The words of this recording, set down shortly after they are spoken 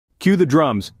Cue the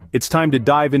drums, it's time to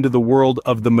dive into the world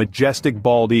of the majestic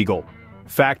bald eagle.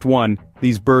 Fact 1,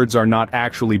 these birds are not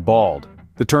actually bald.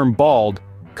 The term bald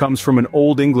comes from an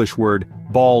Old English word,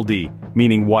 baldy,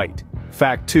 meaning white.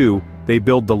 Fact 2, they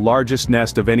build the largest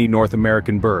nest of any North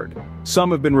American bird. Some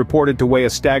have been reported to weigh a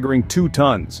staggering 2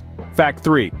 tons. Fact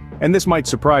 3, and this might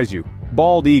surprise you,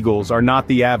 bald eagles are not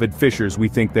the avid fishers we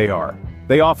think they are.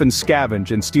 They often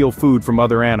scavenge and steal food from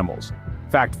other animals.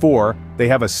 Fact 4, they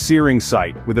have a searing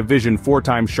sight with a vision 4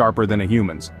 times sharper than a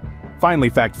human's. Finally,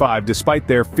 fact 5, despite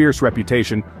their fierce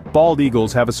reputation, bald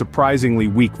eagles have a surprisingly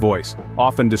weak voice,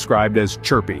 often described as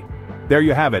chirpy. There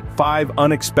you have it, 5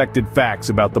 unexpected facts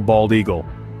about the bald eagle.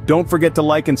 Don't forget to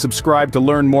like and subscribe to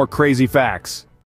learn more crazy facts.